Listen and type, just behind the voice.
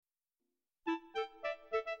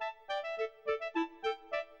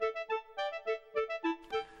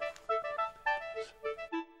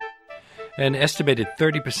An estimated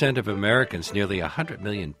 30% of Americans, nearly 100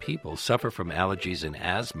 million people, suffer from allergies and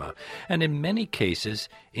asthma, and in many cases,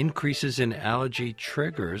 increases in allergy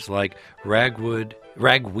triggers like ragweed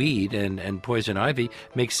and poison ivy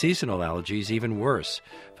make seasonal allergies even worse.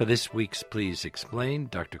 For this week's Please Explain,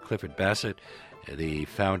 Dr. Clifford Bassett, the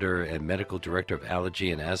founder and medical director of Allergy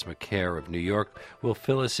and Asthma Care of New York, will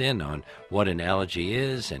fill us in on what an allergy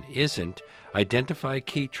is and isn't, identify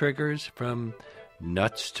key triggers from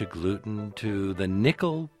nuts to gluten to the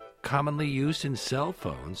nickel commonly used in cell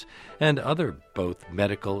phones, and other both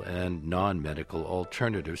medical and non-medical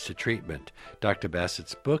alternatives to treatment. Dr.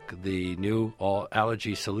 Bassett's book, the new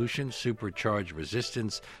Allergy Solution, Supercharge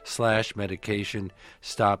Resistance / Medication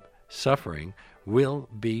Stop Suffering, will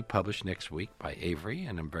be published next week by Avery,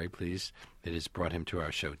 and I'm very pleased it has brought him to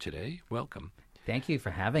our show today. Welcome. Thank you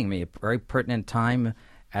for having me. A very pertinent time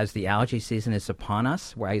as the allergy season is upon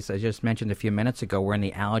us. Where, as I just mentioned a few minutes ago, we're in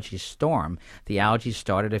the allergy storm. The allergies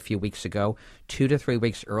started a few weeks ago, 2 to 3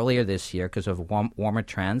 weeks earlier this year because of warmer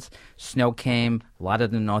trends. Snow came, a lot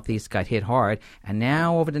of the Northeast got hit hard, and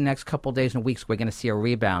now over the next couple of days and weeks, we're going to see a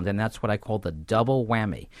rebound, and that's what I call the double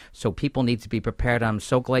whammy. So people need to be prepared. I'm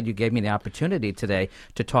so glad you gave me the opportunity today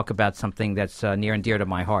to talk about something that's near and dear to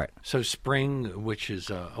my heart. So spring, which is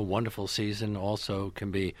a wonderful season, also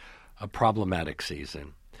can be a problematic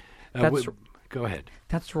season. Go ahead.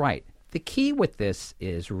 That's right. The key with this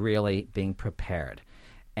is really being prepared.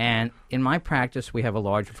 And in my practice, we have a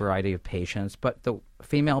large variety of patients, but the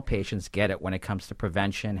female patients get it when it comes to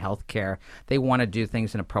prevention, health care. They want to do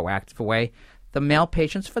things in a proactive way. The male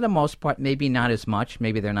patients, for the most part, maybe not as much.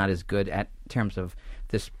 Maybe they're not as good at terms of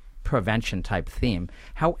this prevention type theme.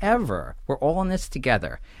 However, we're all in this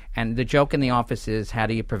together. And the joke in the office is, how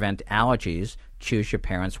do you prevent allergies? Choose your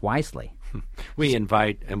parents wisely. We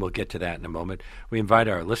invite, and we'll get to that in a moment, we invite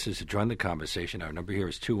our listeners to join the conversation. Our number here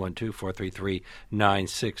is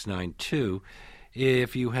 212-433-9692.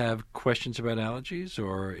 If you have questions about allergies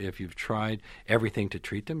or if you've tried everything to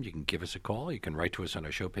treat them, you can give us a call. You can write to us on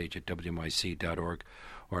our show page at wnyc.org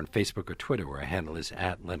or on Facebook or Twitter, where our handle is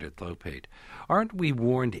 @LeonardLopate. Aren't we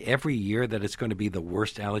warned every year that it's going to be the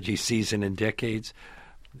worst allergy season in decades?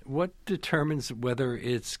 What determines whether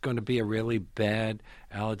it's going to be a really bad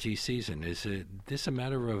allergy season? Is this a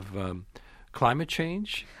matter of climate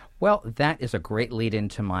change? Well, that is a great lead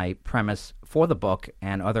into my premise for the book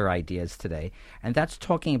and other ideas today, and that's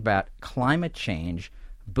talking about climate change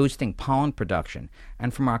boosting pollen production.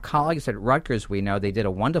 And from our colleagues at Rutgers, we know they did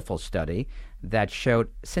a wonderful study that showed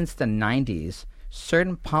since the 90s,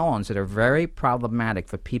 certain pollens that are very problematic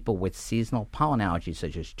for people with seasonal pollen allergies,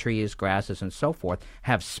 such as trees, grasses, and so forth,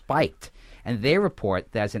 have spiked. And they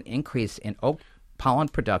report there's an increase in oak pollen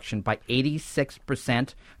production by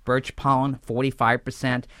 86%, birch pollen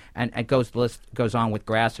 45%, and it goes on with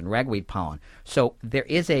grass and ragweed pollen. So there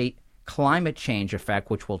is a climate change effect,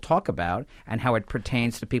 which we'll talk about, and how it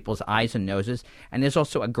pertains to people's eyes and noses. And there's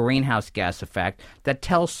also a greenhouse gas effect that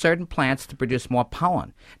tells certain plants to produce more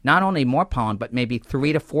pollen. Not only more pollen, but maybe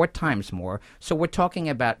 3 to 4 times more. So we're talking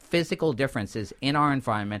about physical differences in our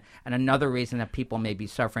environment, and another reason that people may be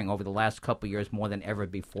suffering over the last couple of years more than ever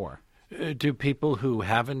before. Do people who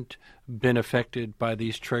haven't been affected by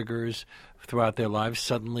these triggers throughout their lives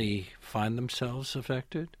suddenly find themselves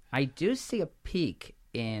affected? I do see a peak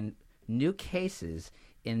in new cases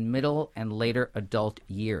in middle and later adult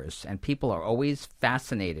years, and people are always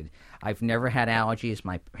fascinated. I've never had allergies,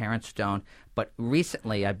 my parents don't, but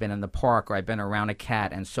recently I've been in the park or I've been around a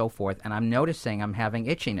cat and so forth, and I'm noticing I'm having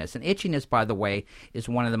itchiness. And itchiness, by the way, is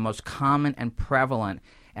one of the most common and prevalent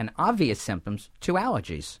and obvious symptoms to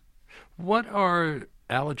allergies. What are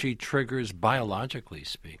allergy triggers biologically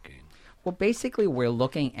speaking? Well, basically we're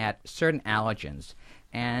looking at certain allergens,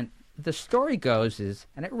 and the story goes is,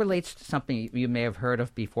 and it relates to something you may have heard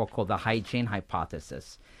of before called the hygiene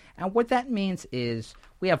hypothesis. And what that means is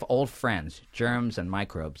we have old friends, germs and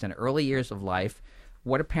microbes. In early years of life,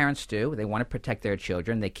 what do parents do? They want to protect their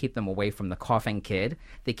children. They keep them away from the coughing kid.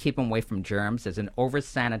 They keep them away from germs. There's an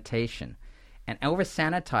over-sanitation. And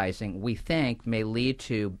over-sanitizing, we think, may lead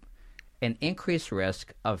to an increased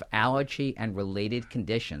risk of allergy and related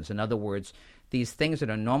conditions. In other words, these things that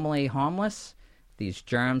are normally harmless, these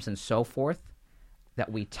germs and so forth,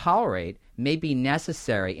 that we tolerate may be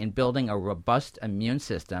necessary in building a robust immune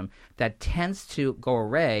system that tends to go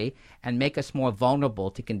awry and make us more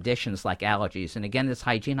vulnerable to conditions like allergies. And again, this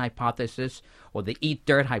hygiene hypothesis, or the eat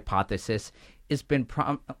dirt hypothesis, has been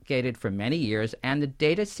promulgated for many years, and the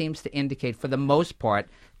data seems to indicate, for the most part,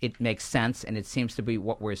 it makes sense, and it seems to be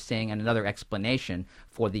what we're seeing, and another explanation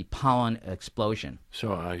for the pollen explosion.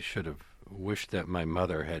 So I should have wish that my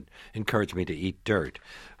mother had encouraged me to eat dirt.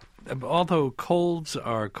 Although colds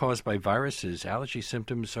are caused by viruses, allergy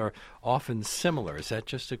symptoms are often similar. Is that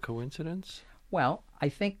just a coincidence? Well, I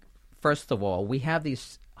think, first of all, we have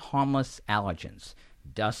these harmless allergens,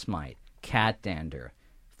 dust mite, cat dander,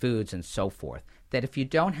 foods, and so forth, that if you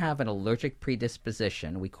don't have an allergic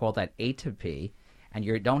predisposition, we call that atopy, and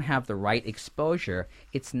you don't have the right exposure,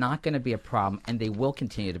 it's not going to be a problem, and they will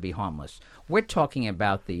continue to be harmless. We're talking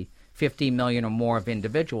about the 50 million or more of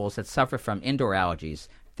individuals that suffer from indoor allergies,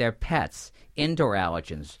 their pets, indoor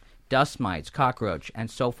allergens, dust mites, cockroach, and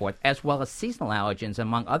so forth, as well as seasonal allergens,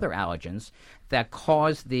 among other allergens, that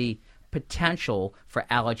cause the potential for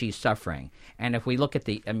allergy suffering. And if we look at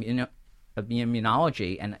the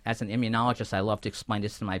immunology, and as an immunologist, I love to explain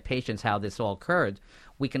this to my patients how this all occurred,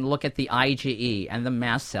 we can look at the IgE and the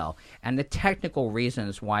mast cell and the technical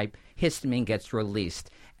reasons why histamine gets released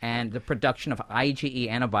and the production of IgE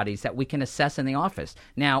antibodies that we can assess in the office.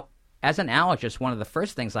 Now, as an allergist, one of the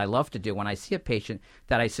first things I love to do when I see a patient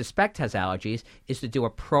that I suspect has allergies is to do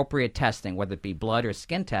appropriate testing, whether it be blood or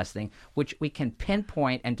skin testing, which we can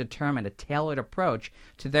pinpoint and determine a tailored approach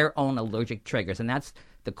to their own allergic triggers. And that's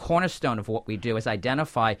the cornerstone of what we do, is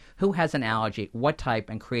identify who has an allergy, what type,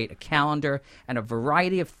 and create a calendar and a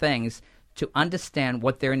variety of things to understand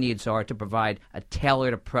what their needs are to provide a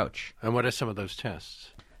tailored approach. And what are some of those tests?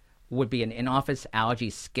 Would be an in-office allergy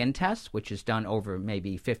skin test, which is done over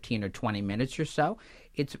maybe 15 or 20 minutes or so.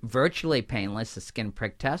 It's virtually painless, a skin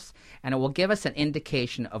prick test, and it will give us an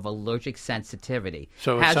indication of allergic sensitivity.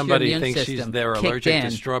 So if somebody thinks they're allergic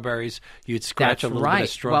to strawberries, you'd scratch a little bit of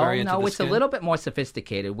strawberry into the skin? Well, no, it's a little bit more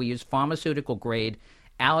sophisticated. We use pharmaceutical-grade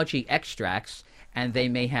allergy extracts, and they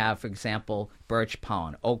may have, for example, birch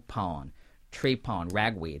pollen, oak pollen, tree pollen,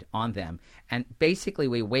 ragweed on them. And basically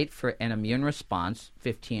we wait for an immune response,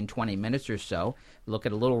 15, 20 minutes or so, look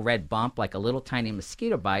at a little red bump like a little tiny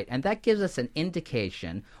mosquito bite, and that gives us an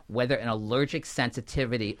indication whether an allergic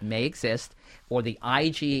sensitivity may exist or the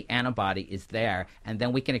IgE antibody is there. And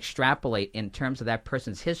then we can extrapolate in terms of that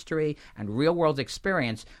person's history and real-world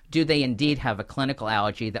experience, do they indeed have a clinical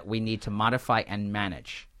allergy that we need to modify and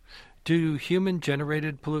manage? Do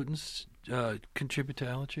human-generated pollutants contribute to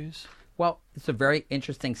allergies? Well, it's a very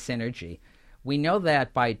interesting synergy. We know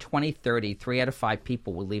that by 2030, 3 out of 5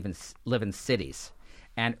 people will live in cities,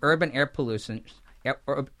 and urban air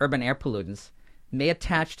pollutants may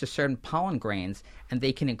attach to certain pollen grains, and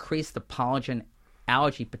they can increase the pollen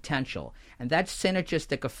allergy potential. And that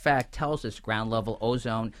synergistic effect tells us ground-level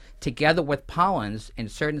ozone, together with pollens in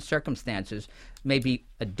certain circumstances, may be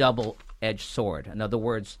a double-edged sword. In other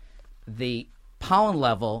words, the pollen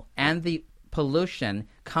level and the pollution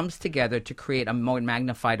comes together to create a more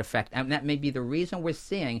magnified effect. And that may be the reason we're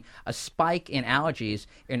seeing a spike in allergies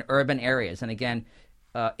in urban areas. And again,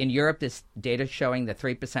 in Europe, this data showing the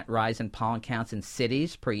 3% rise in pollen counts in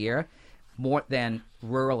cities per year, more than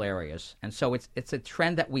rural areas. And so it's a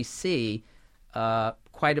trend that we see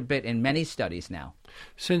quite a bit in many studies now.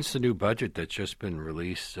 Since the new budget that's just been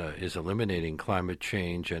released is eliminating climate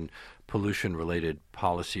change and pollution-related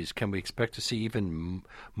policies, can we expect to see even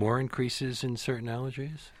more increases in certain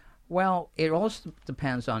allergies? Well, it also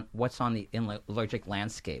depends on what's on the allergic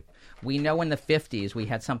landscape. We know in the 50s we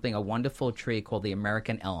had a wonderful tree called the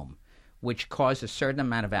American elm, which caused a certain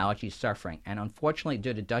amount of allergy suffering. And unfortunately,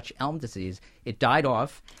 due to Dutch elm disease, it died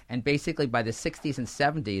off. And basically by the 60s and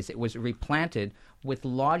 70s, it was replanted with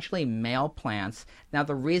largely male plants. Now,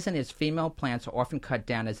 the reason is female plants are often cut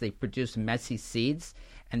down as they produce messy seeds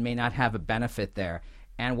and may not have a benefit there.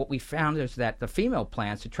 And what we found is that the female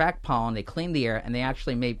plants attract pollen, they clean the air, and they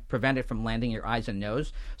actually may prevent it from landing in your eyes and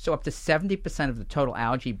nose. So up to 70% of the total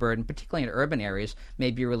allergy burden, particularly in urban areas,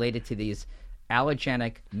 may be related to these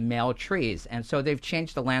allergenic male trees. And so they've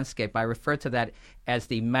changed the landscape. I refer to that as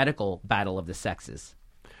the medical battle of the sexes.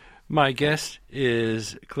 My guest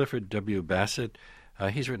is Clifford W. Bassett.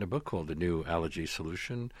 He's written a book called The New Allergy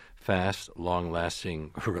Solution, Fast, Long-Lasting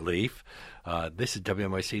Relief. This is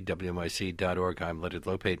WMIC, WMIC.org. I'm Leonard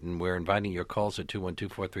Lopate, and we're inviting your calls at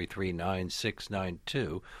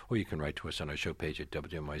 212-433-9692, or you can write to us on our show page at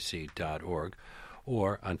WMIC.org,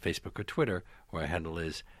 or on Facebook or Twitter, where our handle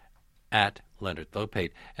is at Leonard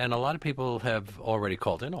Lopate. And a lot of people have already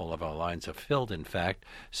called in. All of our lines are filled, in fact.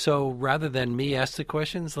 So rather than me ask the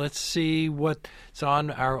questions, let's see what's on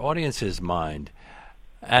our audience's mind.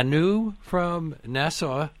 Anu from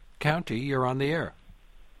Nassau County, you're on the air.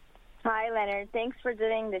 Hi, Leonard. Thanks for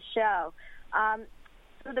doing the show.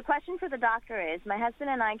 So the question for the doctor is, my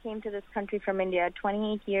husband and I came to this country from India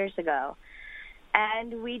 28 years ago,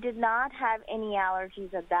 And we did not have any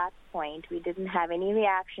allergies at that point. We didn't have any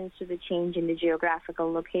reactions to the change in the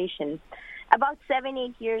geographical location. About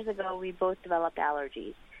 7-8 years ago, we both developed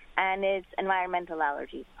allergies, and it's environmental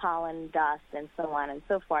allergies, pollen, dust, and so on and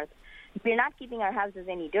so forth. We're not keeping our houses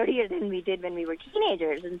any dirtier than we did when we were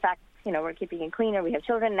teenagers. In fact, we're keeping it cleaner. We have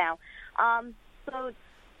children now. So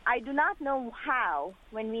I do not know how,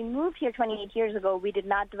 when we moved here 28 years ago, we did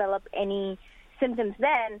not develop any symptoms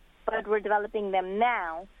then, but we're developing them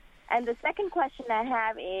now. And the second question I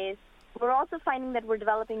have is, we're also finding that we're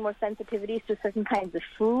developing more sensitivities to certain kinds of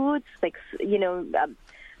foods, like,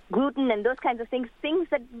 gluten and those kinds of things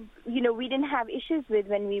that, we didn't have issues with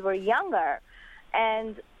when we were younger.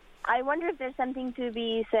 And I wonder if there's something to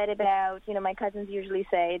be said about, my cousins usually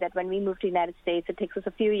say that when we move to the United States, it takes us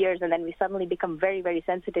a few years, and then we suddenly become very, very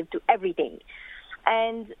sensitive to everything.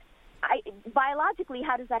 And biologically,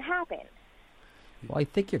 how does that happen? Well, I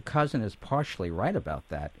think your cousin is partially right about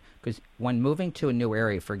that, because when moving to a new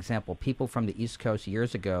area, for example, people from the East Coast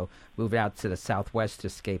years ago moved out to the Southwest to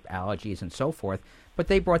escape allergies and so forth, but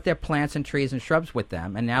they brought their plants and trees and shrubs with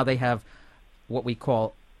them, and now they have what we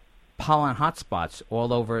call pollen hotspots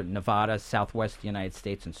all over Nevada, Southwest United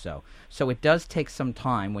States, and so. So it does take some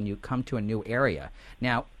time when you come to a new area.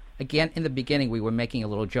 Now, again, in the beginning, we were making a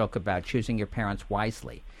little joke about choosing your parents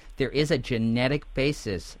wisely. There is a genetic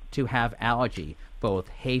basis to have allergy, both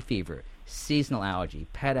hay fever, seasonal allergy,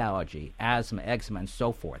 pet allergy, asthma, eczema, and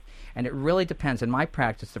so forth. And it really depends. In my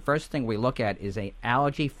practice, the first thing we look at is an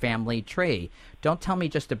allergy family tree. Don't tell me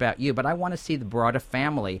just about you, but I want to see the broader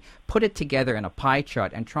family, put it together in a pie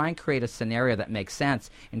chart, and try and create a scenario that makes sense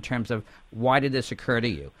in terms of why did this occur to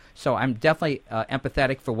you. So I'm definitely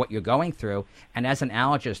empathetic for what you're going through. And as an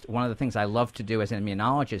allergist, one of the things I love to do as an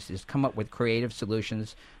immunologist is come up with creative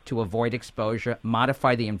solutions to avoid exposure,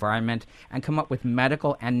 modify the environment, and come up with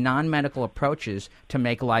medical and non-medical approaches to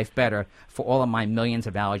make life better for all of my millions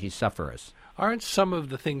of allergy sufferers. Aren't some of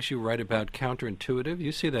the things you write about counterintuitive?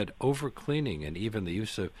 You see that over-cleaning and even the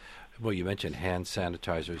use of, well, you mentioned hand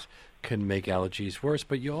sanitizers can make allergies worse,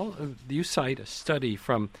 but you cite a study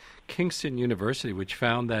from Kingston University which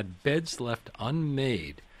found that beds left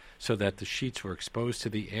unmade so that the sheets were exposed to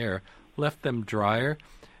the air left them drier,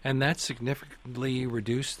 and that significantly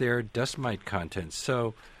reduced their dust mite content.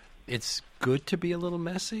 So it's good to be a little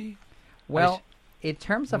messy? Well, in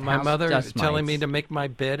terms of my mother dust telling mites, me to make my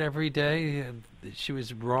bed every day, she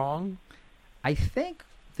was wrong? I think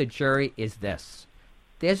the jury is this.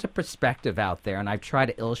 There's a perspective out there, and I've tried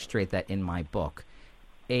to illustrate that in my book,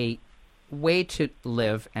 a way to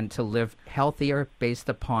live and to live healthier based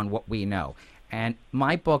upon what we know. And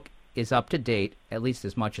my book is up to date, at least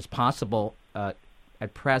as much as possible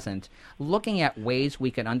at present, looking at ways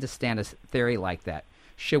we can understand a theory like that.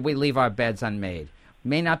 Should we leave our beds unmade?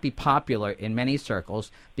 May not be popular in many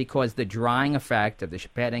circles because the drying effect of the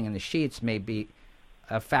bedding and the sheets may be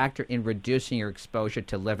a factor in reducing your exposure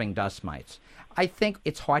to living dust mites. I think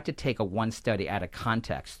it's hard to take a one study out of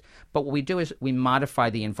context, but what we do is we modify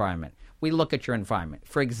the environment. We look at your environment.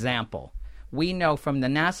 For example, we know from the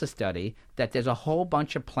NASA study that there's a whole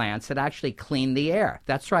bunch of plants that actually clean the air.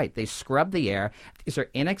 That's right. They scrub the air. These are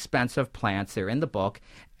inexpensive plants. They're in the book.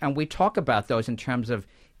 And we talk about those in terms of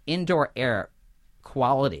indoor air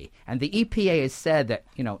quality. And the EPA has said that,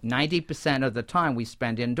 90% of the time we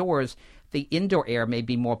spend indoors, the indoor air may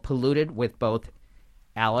be more polluted with both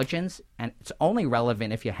allergens, and it's only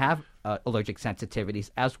relevant if you have allergic sensitivities,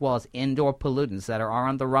 as well as indoor pollutants that are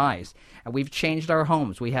on the rise. And we've changed our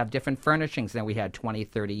homes. We have different furnishings than we had 20,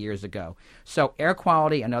 30 years ago. So air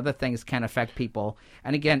quality and other things can affect people.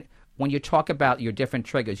 And again, when you talk about your different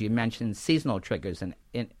triggers, you mentioned seasonal triggers and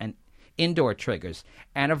indoor triggers.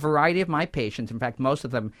 And a variety of my patients, in fact, most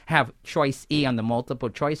of them have choice E on the multiple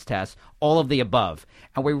choice test, all of the above.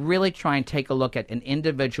 And we really try and take a look at an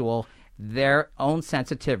individual, their own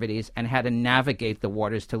sensitivities, and how to navigate the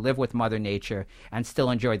waters to live with Mother Nature and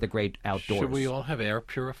still enjoy the great outdoors. Should we all have air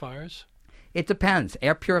purifiers? It depends.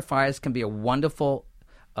 Air purifiers can be a wonderful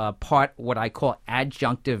part, what I call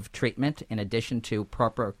adjunctive treatment, in addition to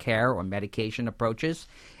proper care or medication approaches.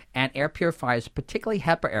 And air purifiers, particularly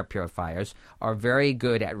HEPA air purifiers, are very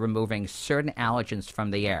good at removing certain allergens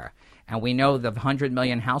from the air. And we know the 100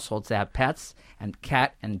 million households that have pets, and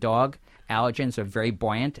cat and dog allergens are very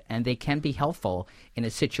buoyant, and they can be helpful in a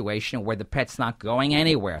situation where the pet's not going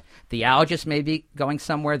anywhere. The allergist may be going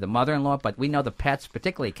somewhere, the mother-in-law, but we know the pets,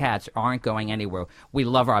 particularly cats, aren't going anywhere. We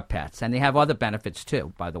love our pets, and they have other benefits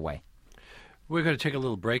too, by the way. We're going to take a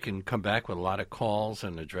little break and come back with a lot of calls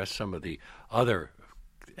and address some of the other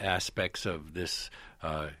aspects of this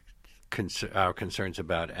our concerns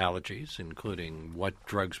about allergies, including what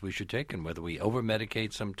drugs we should take and whether we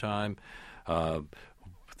over-medicate sometime,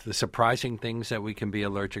 the surprising things that we can be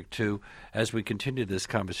allergic to, as we continue this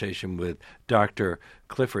conversation with Dr.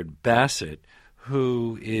 Clifford Bassett,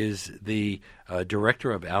 who is the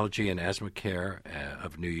Director of Allergy and Asthma Care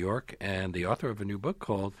of New York and the author of a new book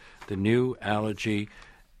called The New Allergy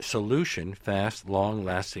Solution, Fast,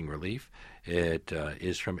 Long-Lasting Relief. It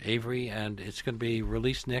is from Avery, and it's going to be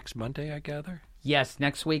released next Monday, I gather? Yes,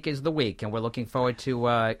 next week is the week, and we're looking forward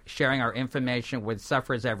to sharing our information with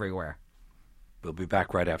sufferers everywhere. We'll be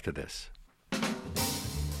back right after this.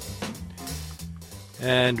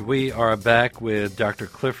 And we are back with Dr.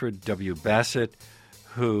 Clifford W. Bassett,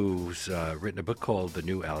 who's written a book called The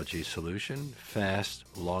New Allergy Solution, Fast,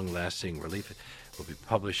 Long-Lasting Relief. It will be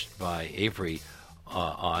published by Avery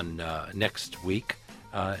on next week.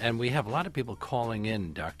 And we have a lot of people calling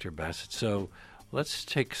in, Dr. Bassett. So let's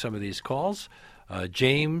take some of these calls.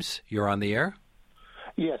 James, you're on the air.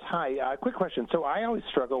 Yes, hi. Quick question. So I always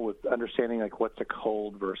struggle with understanding what's a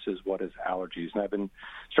cold versus what is allergies. And I've been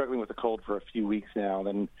struggling with the cold for a few weeks now,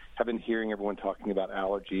 and have been hearing everyone talking about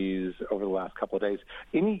allergies over the last couple of days.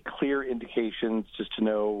 Any clear indications just to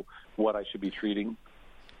know what I should be treating?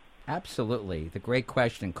 Absolutely. The great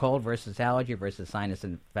question, cold versus allergy versus sinus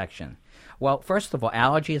infection. Well, first of all,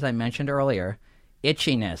 allergy, as I mentioned earlier,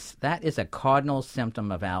 itchiness, that is a cardinal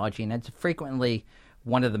symptom of allergy, and it's frequently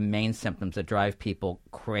one of the main symptoms that drive people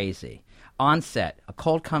crazy. Onset, a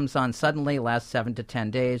cold comes on suddenly, lasts 7 to 10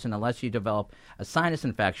 days, and unless you develop a sinus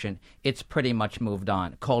infection, it's pretty much moved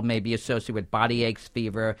on. Cold may be associated with body aches,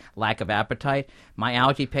 fever, lack of appetite. My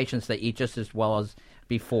allergy patients, they eat just as well as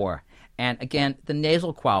before. And again, the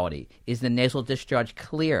nasal quality. Is the nasal discharge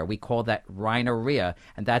clear? We call that rhinorrhea,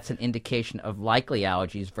 and that's an indication of likely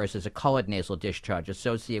allergies versus a colored nasal discharge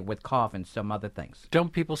associated with cough and some other things.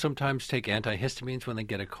 Don't people sometimes take antihistamines when they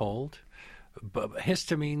get a cold? But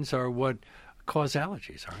histamines are what cause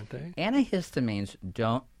allergies, aren't they? Antihistamines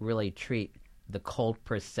don't really treat the cold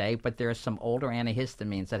per se, but there are some older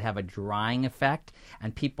antihistamines that have a drying effect,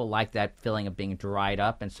 and people like that feeling of being dried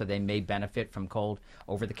up, and so they may benefit from cold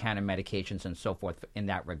over-the-counter medications and so forth in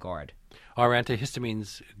that regard. Are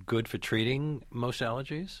antihistamines good for treating most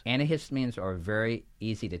allergies? Antihistamines are very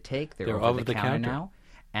easy to take. They're over the counter now,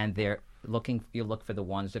 and you look for the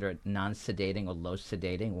ones that are non-sedating or low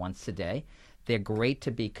sedating once a day. They're great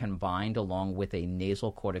to be combined along with a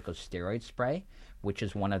nasal corticosteroid spray, which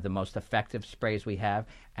is one of the most effective sprays we have.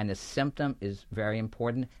 And the symptom is very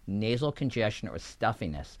important, nasal congestion or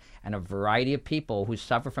stuffiness. And a variety of people who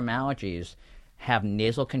suffer from allergies have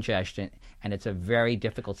nasal congestion, and it's a very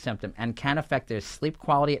difficult symptom and can affect their sleep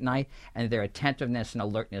quality at night and their attentiveness and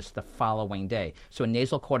alertness the following day. So a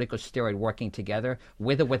nasal corticosteroid working together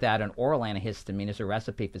with or without an oral antihistamine is a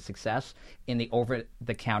recipe for success in the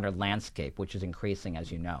over-the-counter landscape, which is increasing,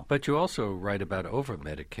 as you know. But you also write about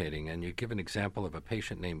over-medicating, and you give an example of a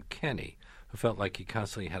patient named Kenny who felt like he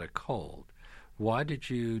constantly had a cold. Why did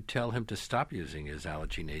you tell him to stop using his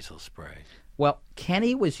allergy nasal spray? Well,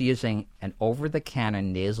 Kenny was using an over-the-counter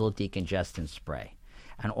nasal decongestant spray,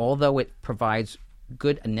 and although it provides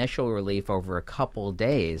good initial relief over a couple of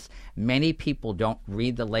days, many people don't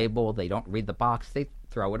read the label, they don't read the box, they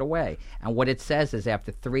throw it away. And what it says is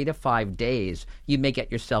after 3 to 5 days, you may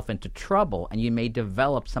get yourself into trouble, and you may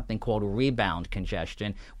develop something called rebound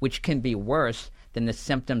congestion, which can be worse than the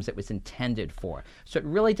symptoms it was intended for. So it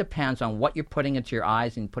really depends on what you're putting into your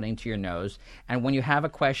eyes and putting into your nose. And when you have a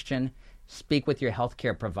question, speak with your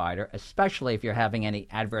healthcare provider, especially if you're having any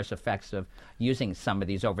adverse effects of using some of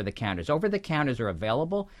these over-the-counters. Over-the-counters are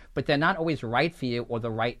available, but they're not always right for you or the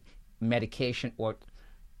right medication or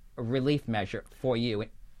relief measure for you.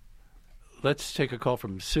 Let's take a call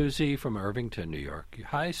from Susie from Irvington, New York.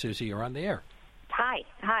 Hi, Susie, you're on the air. Hi.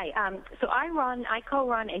 So I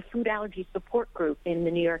co-run a food allergy support group in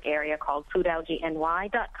the New York area called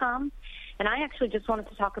foodallergyny.com. And I actually just wanted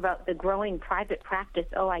to talk about the growing private practice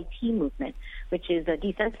OIT movement, which is a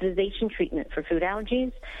desensitization treatment for food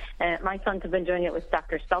allergies. My sons have been doing it with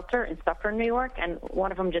Dr. Stelter in Suffern, New York, and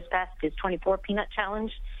one of them just passed his 24 peanut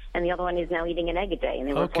challenge, and the other one is now eating an egg a day, and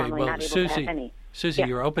they were formerly not able to have any. Susie,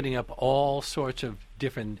 you're opening up all sorts of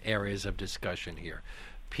different areas of discussion here.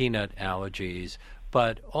 Peanut allergies,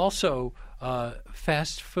 but also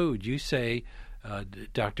fast food. You say,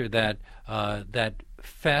 Doctor, that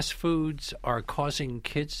fast foods are causing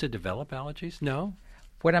kids to develop allergies? No?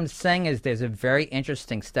 What I'm saying is there's a very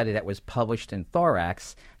interesting study that was published in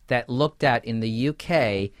Thorax that looked at, in the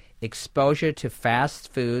UK, exposure to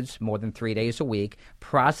fast foods more than 3 days a week,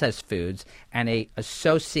 processed foods, and a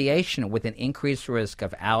association with an increased risk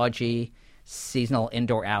of allergy, seasonal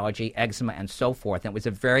indoor allergy, eczema, and so forth. And it was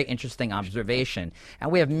a very interesting observation.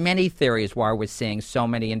 And we have many theories why we're seeing so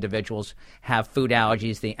many individuals have food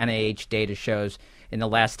allergies. The NIH data shows in the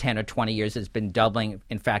last 10 or 20 years it's been doubling,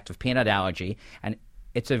 in fact, of peanut allergy. And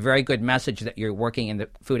it's a very good message that you're working in the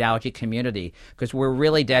food allergy community, because we're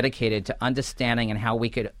really dedicated to understanding and how we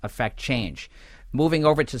could affect change. Moving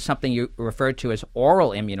over to something you referred to as oral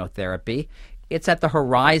immunotherapy, it's at the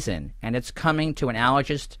horizon, and it's coming to an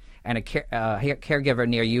allergist and a caregiver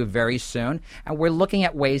near you very soon. And we're looking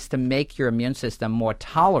at ways to make your immune system more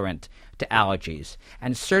tolerant to allergies.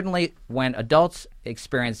 And certainly when adults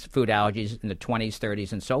experience food allergies in the 20s,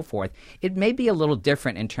 30s, and so forth, it may be a little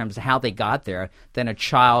different in terms of how they got there than a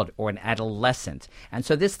child or an adolescent. And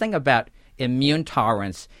so this thing about immune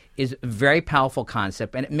tolerance is a very powerful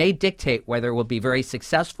concept, and it may dictate whether it will be very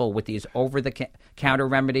successful with these over-the-counter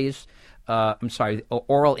remedies,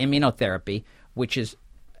 oral immunotherapy, which is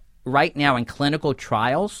right now in clinical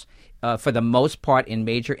trials, for the most part in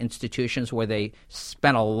major institutions where they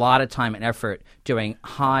spend a lot of time and effort doing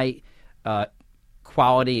high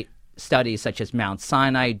quality studies such as Mount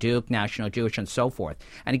Sinai, Duke, National Jewish, and so forth.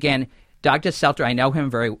 And again, Dr. Seltzer, I know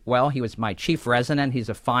him very well. He was my chief resident. He's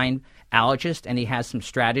a fine allergist, and he has some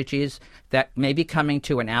strategies that may be coming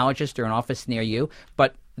to an allergist or an office near you.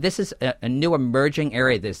 But this is a new emerging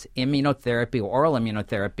area, this immunotherapy or oral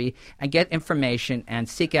immunotherapy, and get information and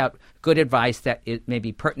seek out good advice that it may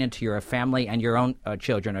be pertinent to your family and your own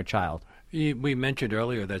children or child. We mentioned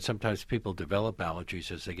earlier that sometimes people develop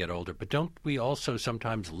allergies as they get older, but don't we also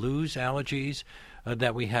sometimes lose allergies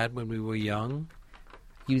that we had when we were young?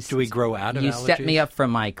 Do we grow out of allergies? You set me up for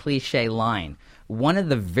my cliche line. One of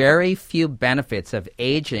the very few benefits of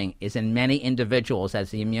aging is in many individuals,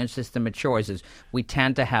 as the immune system matures, is we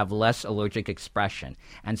tend to have less allergic expression.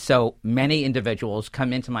 And so many individuals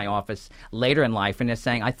come into my office later in life and they're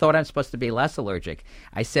saying, I thought I'm supposed to be less allergic.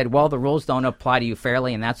 I said, well, the rules don't apply to you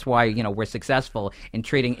fairly, and that's why we're successful in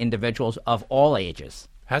treating individuals of all ages.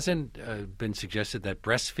 Hasn't been suggested that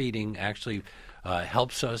breastfeeding actually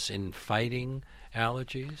helps us in fighting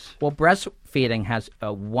allergies? Well, breastfeeding has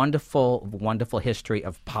a wonderful, wonderful history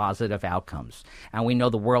of positive outcomes. And we know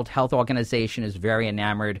the World Health Organization is very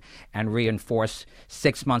enamored and reinforce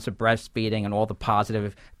 6 months of breastfeeding and all the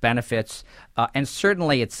positive benefits. And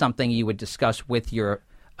certainly it's something you would discuss with your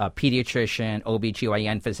pediatrician,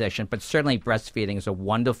 OBGYN physician, but certainly breastfeeding is a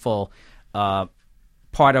wonderful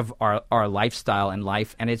part of our lifestyle and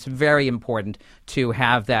life. And it's very important to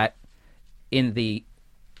have that in the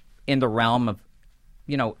realm of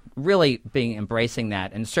really embracing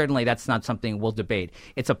that. And certainly that's not something we'll debate.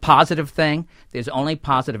 It's a positive thing. There's only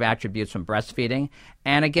positive attributes from breastfeeding.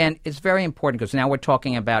 And again, it's very important because now we're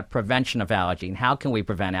talking about prevention of allergy and how can we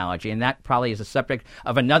prevent allergy. And that probably is a subject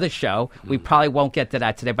of another show. We probably won't get to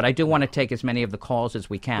that today, but I do want to take as many of the calls as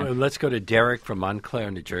we can. Well, let's go to Derek from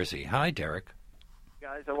Montclair, New Jersey. Hi, Derek.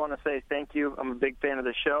 Guys, I want to say thank you. I'm a big fan of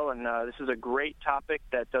the show, and this is a great topic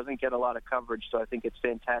that doesn't get a lot of coverage, so I think it's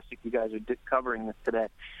fantastic you guys are covering this today.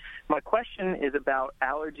 My question is about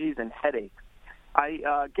allergies and headaches.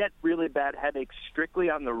 I get really bad headaches strictly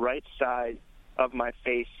on the right side of my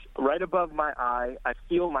face, right above my eye. I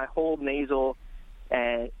feel my whole nasal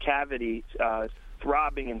cavity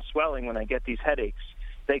throbbing and swelling when I get these headaches.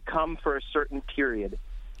 They come for a certain period.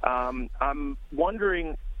 I'm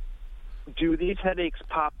wondering, do these headaches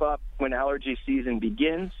pop up when allergy season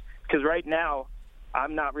begins? Because right now,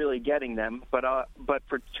 I'm not really getting them. But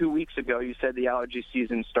for 2 weeks ago, you said the allergy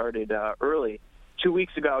season started early. 2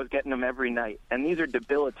 weeks ago, I was getting them every night. And these are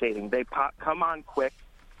debilitating. They come on quick.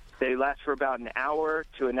 They last for about an hour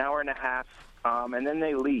to an hour and a half, and then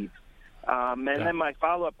they leave. Then my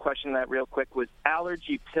follow-up question to that real quick was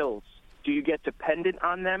allergy pills. Do you get dependent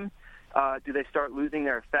on them? Do they start losing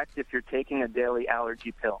their effect if you're taking a daily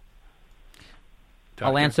allergy pill?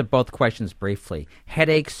 I'll answer both questions briefly.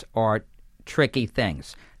 Headaches are tricky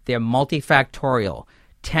things. They're multifactorial.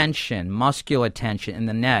 Tension, muscular tension in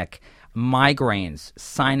the neck, migraines,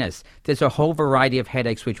 sinus. There's a whole variety of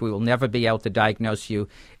headaches which we will never be able to diagnose you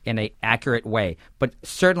in an accurate way. But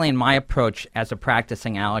certainly in my approach as a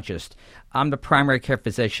practicing allergist, I'm the primary care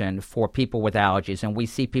physician for people with allergies, and we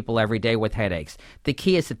see people every day with headaches. The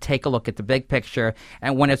key is to take a look at the big picture,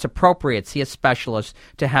 and when it's appropriate, see a specialist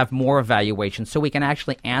to have more evaluation so we can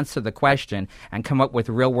actually answer the question and come up with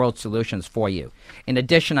real-world solutions for you. In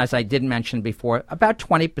addition, as I did mention before, about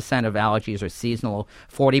 20% of allergies are seasonal,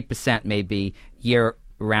 40% may be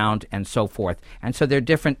round and so forth. And so there are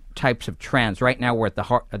different types of trends. Right now we're at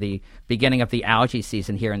the beginning of the allergy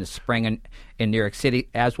season here in the spring in New York City,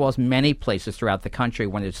 as well as many places throughout the country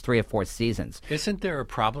when there's 3 or 4 seasons. Isn't there a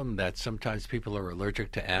problem that sometimes people are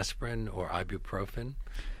allergic to aspirin or ibuprofen?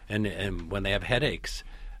 And when they have headaches,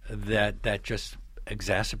 that just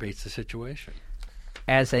exacerbates the situation?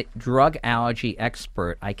 As a drug allergy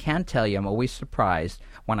expert, I can tell you I'm always surprised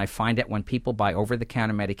when I find out when people buy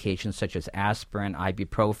over-the-counter medications such as aspirin,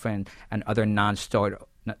 ibuprofen, and other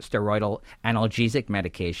non-steroidal analgesic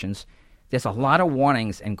medications. There's a lot of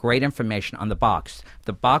warnings and great information on the box.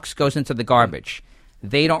 The box goes into the garbage.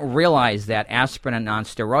 They don't realize that aspirin and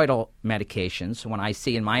non-steroidal medications, when I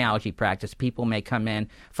see in my allergy practice, people may come in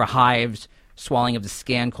for hives, swelling of the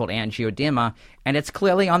skin called angioedema, and it's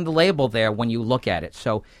clearly on the label there when you look at it.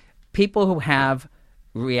 So people who have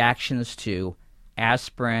reactions to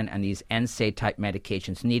aspirin and these NSAID-type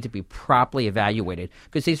medications need to be properly evaluated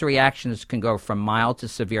because these reactions can go from mild to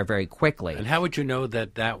severe very quickly. And how would you know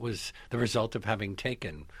that was the result of having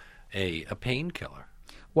taken a painkiller?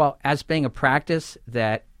 Well, as being a practice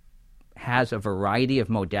that has a variety of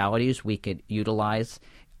modalities we could utilize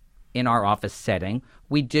in our office setting,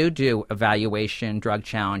 we do evaluation, drug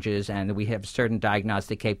challenges, and we have certain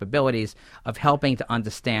diagnostic capabilities of helping to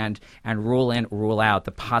understand and rule in, rule out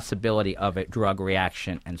the possibility of a drug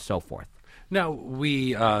reaction and so forth. Now,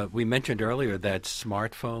 we mentioned earlier that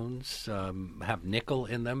smartphones have nickel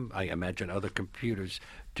in them. I imagine other computers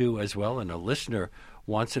do as well. And a listener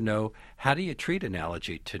wants to know, how do you treat an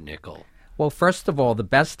allergy to nickel? Well, first of all, the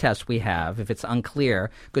best test we have, if it's unclear,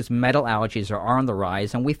 because metal allergies are on the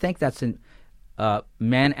rise, and we think that's in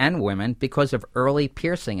men and women because of early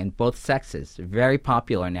piercing in both sexes. Very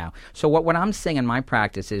popular now. So what I'm seeing in my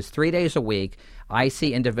practice is 3 days a week, I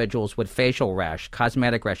see individuals with facial rash,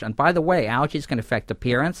 cosmetic rash. And by the way, allergies can affect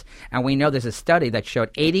appearance, and we know there's a study that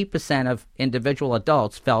showed 80% of individual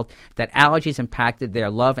adults felt that allergies impacted their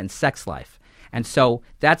love and sex life. And so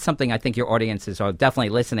that's something I think your audiences are definitely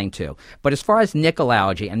listening to. But as far as nickel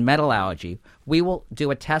allergy and metal allergy, we will do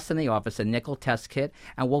a test in the office, a nickel test kit,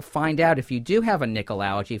 and we'll find out if you do have a nickel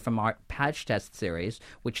allergy from our patch test series,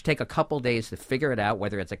 which take a couple days to figure it out,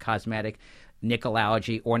 whether it's a cosmetic nickel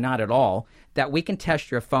allergy or not at all, that we can test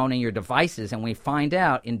your phone and your devices, and we find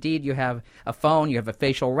out, indeed, you have a phone, you have a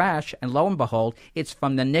facial rash, and lo and behold, it's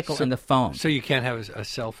from the nickel in the phone. So you can't have a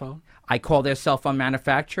cell phone? I call their cell phone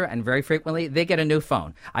manufacturer, and very frequently, they get a new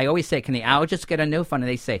phone. I always say, can the allergist get a new phone? And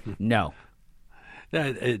they say, no.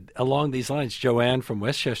 Along these lines, Joanne from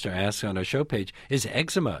Westchester asks on our show page, is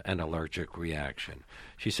eczema an allergic reaction?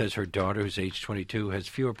 She says her daughter, who's age 22, has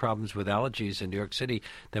fewer problems with allergies in New York City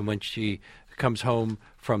than when she comes home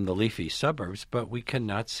from the leafy suburbs, but we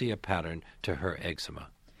cannot see a pattern to her eczema.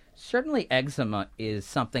 Certainly eczema is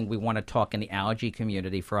something we want to talk in the allergy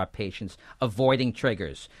community for our patients, avoiding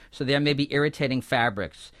triggers. So there may be irritating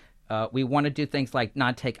fabrics. We want to do things like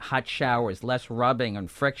not take hot showers, less rubbing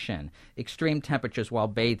and friction, extreme temperatures while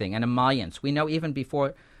bathing, and emollients. We know even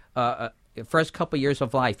before first couple years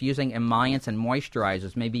of life, using emollients and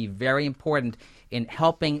moisturizers may be very important in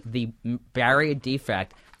helping the barrier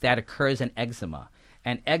defect that occurs in eczema.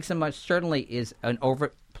 And eczema certainly is an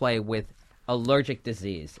overplay with allergic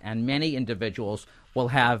disease, and many individuals will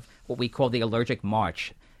have what we call the allergic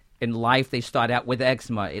march. In life, they start out with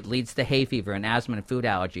eczema. It leads to hay fever and asthma and food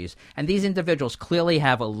allergies. And these individuals clearly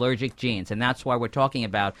have allergic genes, and that's why we're talking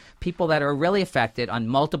about people that are really affected on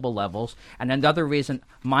multiple levels. And another reason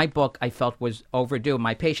my book, I felt, was overdue.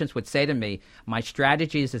 My patients would say to me, my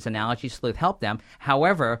strategies as an allergy sleuth help them.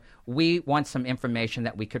 However, we want some information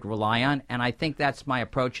that we could rely on, and I think that's my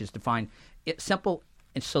approach, is to find simple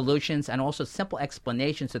solutions and also simple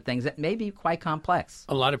explanations of things that may be quite complex.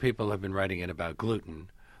 A lot of people have been writing in about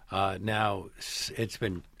gluten. Now, it's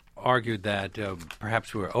been argued that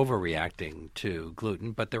perhaps we're overreacting to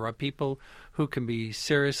gluten, but there are people who can be made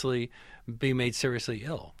seriously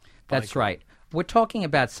ill. That's right. We're talking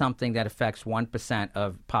about something that affects 1%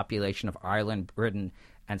 of population of Ireland, Britain,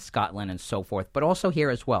 and Scotland and so forth, but also here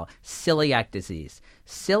as well, celiac disease.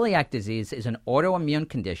 Celiac disease is an autoimmune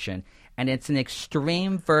condition, and it's an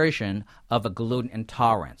extreme version of a gluten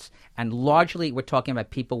intolerance. And largely, we're talking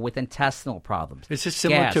about people with intestinal problems. Is this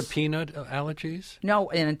similar to peanut allergies? No,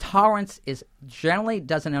 an intolerance generally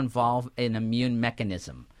doesn't involve an immune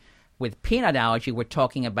mechanism. With peanut allergy, we're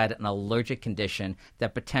talking about an allergic condition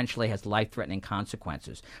that potentially has life-threatening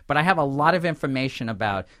consequences. But I have a lot of information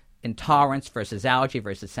about intolerance versus allergy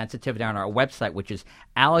versus sensitivity on our website, which is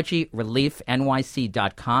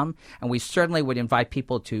allergyreliefnyc.com. And we certainly would invite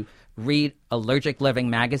people to read Allergic Living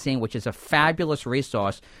magazine, which is a fabulous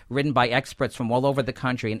resource written by experts from all over the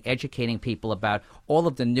country and educating people about all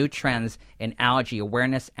of the new trends in allergy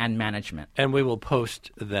awareness and management. And we will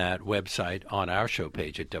post that website on our show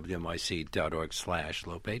page at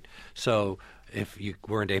wnyc.org/Lopate. So if you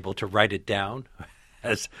weren't able to write it down,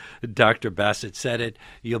 as Dr. Bassett said it,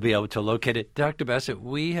 you'll be able to locate it. Dr. Bassett,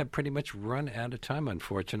 we have pretty much run out of time,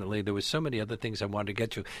 unfortunately. There was so many other things I wanted to get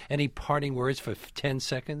to. Any parting words for 10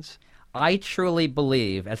 seconds? I truly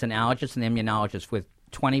believe, as an allergist and immunologist with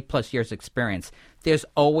 20-plus years experience, there's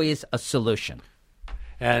always a solution.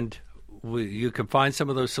 And you can find some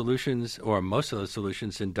of those solutions, or most of those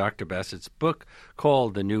solutions, in Dr. Bassett's book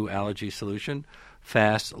called The New Allergy Solution,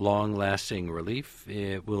 Fast, Long-Lasting Relief.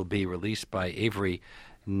 It will be released by Avery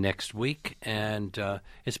next week. And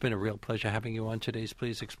it's been a real pleasure having you on today's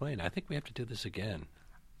Please Explain. I think we have to do this again.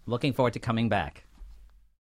 Looking forward to coming back.